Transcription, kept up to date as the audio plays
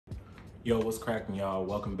Yo, what's cracking, y'all?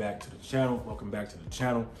 Welcome back to the channel.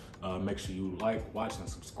 Make sure you like, watch, and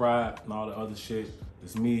subscribe, and all the other shit.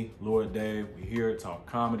 It's me, Lord Dave. We here to talk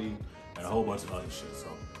comedy and a whole bunch of other shit. So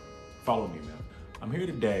follow me, man. I'm here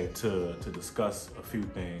today to discuss a few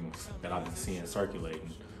things that I've been seeing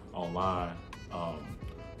circulating online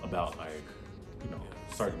about, like,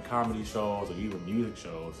 certain comedy shows or even music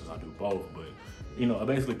shows, since I do both. But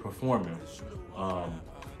basically performing.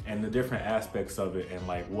 And the different aspects of it, and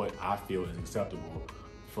like what I feel is acceptable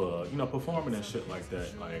for performing and shit like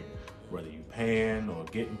that, like whether you paying or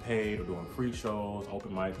getting paid or doing free shows,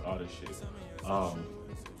 open mics, all this shit.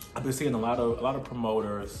 I've been seeing a lot of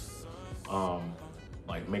promoters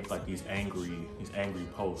like make like these angry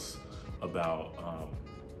posts about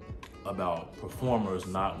performers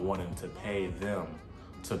not wanting to pay them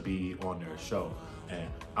to be on their show. And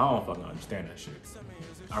I don't fucking understand that shit.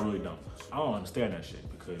 I really don't. I don't understand that shit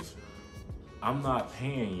because I'm not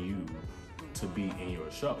paying you to be in your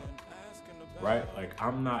show, right? Like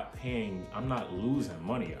I'm not losing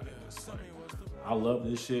money out of this. Like I love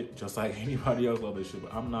this shit just like anybody else love this shit,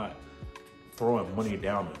 but I'm not throwing money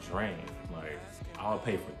down the drain. Like I'll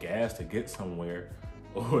pay for gas to get somewhere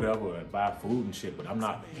or whatever and buy food and shit, but I'm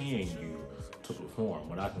not paying you to perform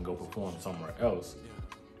when I can go perform somewhere else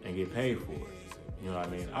and get paid for it. You know what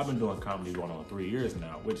I mean? I've been doing comedy going on 3 years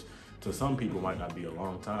now, which to some people might not be a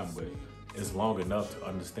long time, but it's long enough to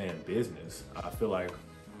understand business. I feel like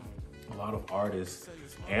a lot of artists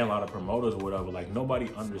and a lot of promoters or whatever, like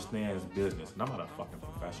nobody understands business. And I'm not a fucking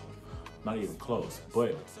professional, not even close,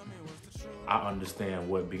 but I understand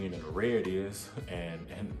what being in the red is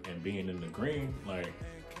and being in the green. Like,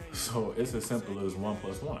 so it's as simple as 1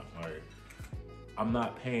 + 1. Like, I'm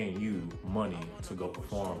not paying you money to go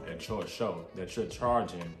perform at your show that you're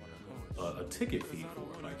charging a ticket fee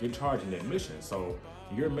for. Like you're charging admission, so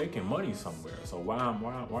you're making money somewhere. So why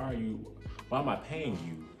am I paying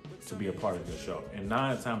you to be a part of your show? And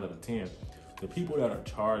 9 times out of 10, the people that are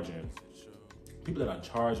charging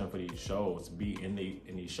for these shows to be in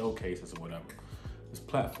these showcases or whatever, this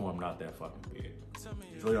platform not that fucking big.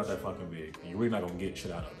 It's really not that fucking big. And you're really not gonna get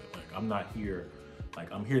shit out of it. Like I'm not here. Like,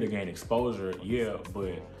 I'm here to gain exposure, yeah,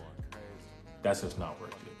 but that's just not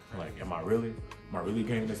worth it. Like, am I really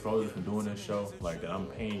gaining exposure from doing this show? Like, that I'm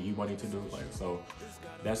paying you money to do? Like, so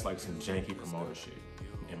that's like some janky promoter shit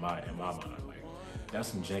in my mind. Like, that's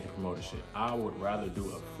some janky promoter shit. I would rather do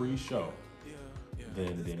a free show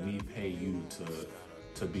than me pay you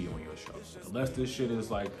to be on your show. Unless this shit is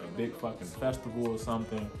like a big fucking festival or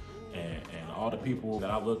something, and all the people that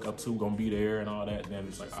I look up to gonna be there and all that, then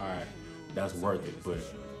it's like, all right, that's worth it. But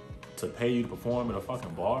to pay you to perform at a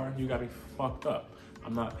fucking bar, you gotta be fucked up.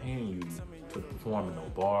 I'm not paying you to perform in no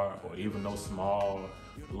bar or even no small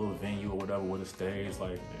little venue or whatever with a stage.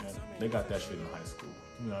 Like, man, they got that shit in high school.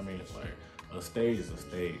 You know what I mean? It's like a stage is a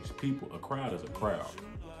stage. A crowd is a crowd.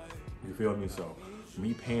 You feel me? So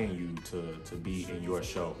me paying you to be in your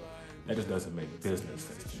show, that just doesn't make business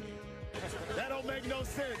sense to me. That don't make no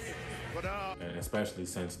sense. But and especially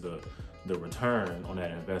since the return on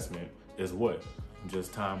that investment is what?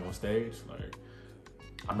 Just time on stage? Like,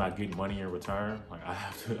 I'm not getting money in return. Like, I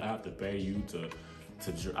have to pay you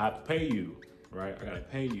I have to pay you, right? I gotta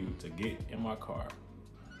pay you to get in my car,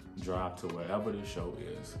 drive to wherever the show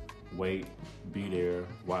is, wait, be there,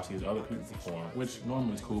 watch these other people perform, which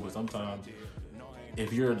normally is cool, but sometimes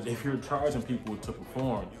if you're charging people to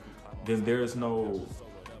perform, then there's no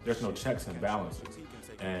checks and balances.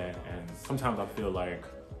 And sometimes I feel like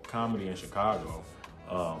comedy in Chicago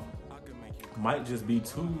might just be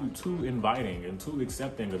too inviting and too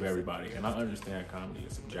accepting of everybody. And I understand comedy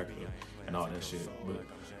is subjective and all that shit, but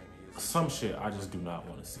some shit I just do not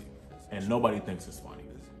want to see. And nobody thinks it's funny.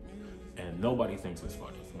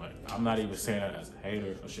 Like, I'm not even saying that as a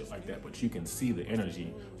hater or shit like that, but you can see the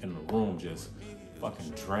energy in the room just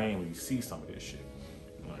fucking drain when you see some of this shit.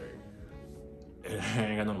 Like, I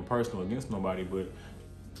ain't got nothing personal against nobody, but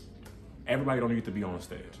everybody don't need to be on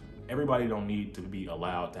stage. Everybody don't need to be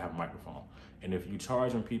allowed to have a microphone. And if you're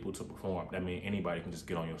charging people to perform, that means anybody can just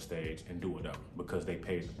get on your stage and do whatever because they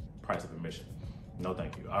paid the price of admission. No,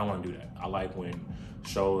 thank you. I don't want to do that. I like when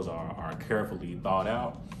shows are carefully thought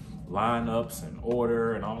out, lineups and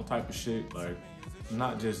order and all type of shit. Like,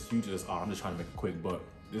 not just I'm just trying to make a quick buck.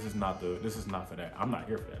 This is not for that. I'm not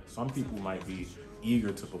here for that. Some people might be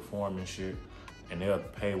eager to perform and shit, and they'll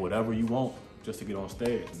pay whatever you want just to get on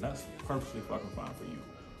stage, and that's perfectly fucking fine for you.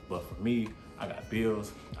 But for me, I got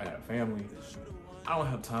bills, I got a family. I don't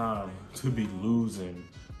have time to be losing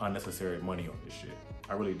unnecessary money on this shit.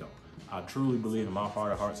 I really don't. I truly believe in my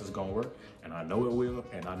heart of hearts it's gonna work, and I know it will,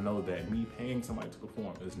 and I know that me paying somebody to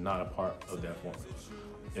perform is not a part of that formula.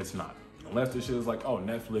 It's not. Unless this shit is like, oh,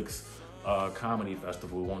 Netflix comedy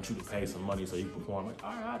festival wants you to pay some money so you perform. Like,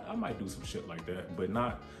 all right, I might do some shit like that, but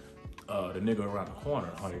not the nigga around the corner.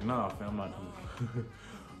 Like, nah, fam,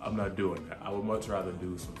 I'm not doing that. I would much rather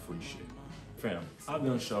do some free shit. Fam, I've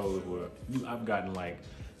done shows where I've gotten like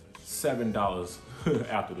 $7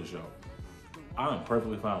 after the show. I'm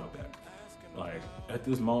perfectly fine with that. Like, at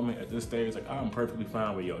this moment, at this stage, like, I'm perfectly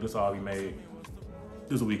fine with, yo, this all we made,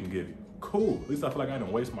 this is what we can give you. Cool, at least I feel like I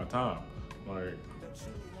didn't waste my time. Like,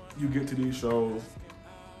 you get to these shows,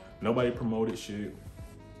 nobody promoted shit,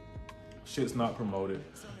 shit's not promoted,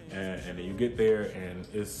 and then you get there and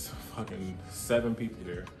it's fucking 7 people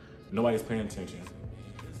there, nobody's paying attention,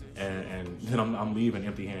 and then I'm leaving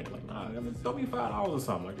empty-handed. Like, nah, I mean, throw me $5 or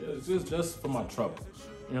something. Like, it's just for my trouble.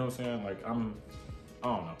 You know what I'm saying? Like, I don't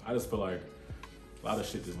know. I just feel like a lot of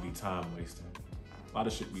shit just be time wasting. A lot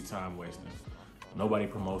of shit be time wasting. Nobody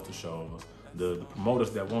promotes the shows. The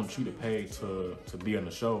promoters that want you to pay to be on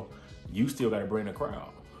the show, you still gotta bring the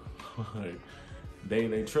crowd. Like,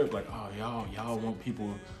 they trip like, oh, y'all want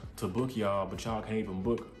people to book y'all, but y'all can't even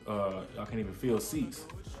book, y'all can't even fill seats.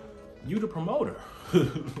 You the promoter.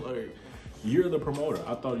 Like, you're the promoter.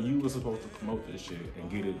 I thought you were supposed to promote this shit and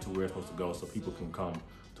get it to where it's supposed to go so people can come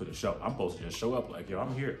to the show. I'm supposed to just show up like, yo,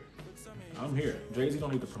 I'm here. I'm here. Jay-Z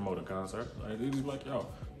don't need to promote a concert. Like, he's like, yo,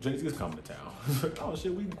 Jay-Z's coming to town. It's like, oh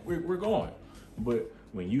shit, we're going. But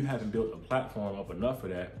when you haven't built a platform up enough for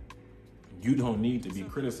that, you don't need to be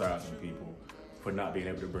criticizing people for not being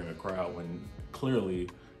able to bring a crowd when clearly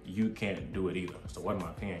you can't do it either. So what am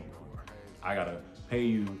I paying you for? I gotta pay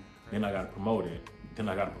you, then I gotta promote it, then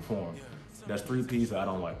I gotta perform. That's 3 P's that I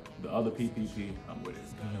don't like. The other PPP, I'm with it.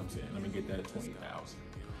 You know what I'm saying? Let me get that 20,000.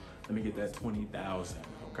 Let me get that 20,000,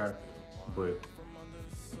 okay? But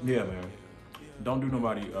yeah, man, don't do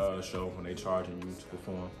nobody show when they charging you to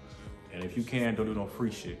perform. And if you can, don't do no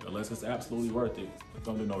free shit. Unless it's absolutely worth it,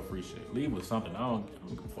 don't do no free shit. Leave with something. I don't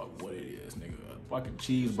give a fuck what it is, nigga. A fucking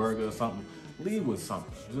cheeseburger or something. Leave with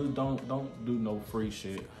something. Just don't do no free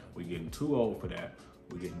shit. We're getting too old for that.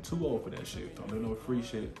 We're getting too old for that shit. Don't do no free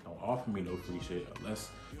shit. Don't offer me no free shit unless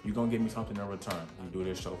you're gonna give me something in return. You do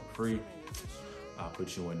this show for free, I'll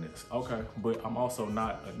put you in this. Okay, but I'm also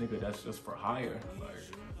not a nigga that's just for hire. Like,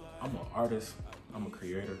 I'm an artist, I'm a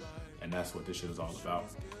creator, and that's what this shit is all about.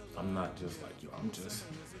 I'm not just like, yo, I'm just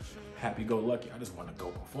happy-go-lucky. I just want to go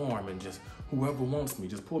perform and just whoever wants me,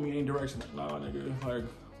 just pull me in any direction. Like, nah, nigga, like,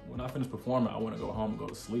 when I finish performing, I want to go home and go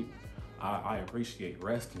to sleep. I appreciate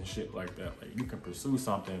rest and shit like that. Like, you can pursue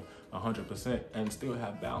something 100% and still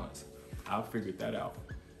have balance. I figured that out.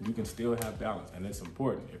 You can still have balance, and it's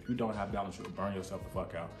important. If you don't have balance, you'll burn yourself the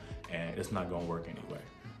fuck out, and it's not gonna work anyway.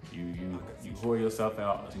 You whore yourself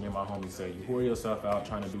out, as me and my homies say, you whore yourself out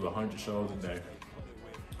trying to do 100 shows a day.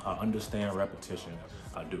 I understand repetition,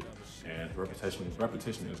 I do. And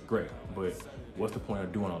repetition is great, but what's the point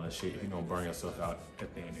of doing all that shit if you're gonna burn yourself out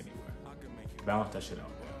at the end anyway? Balance that shit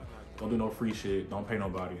out. Don't do no free shit, don't pay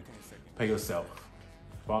nobody, pay yourself.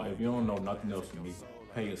 If you don't know nothing else from me,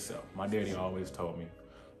 pay yourself. My daddy always told me,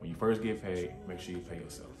 when you first get paid, make sure you pay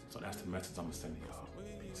yourself. So that's the message I'm gonna send to y'all.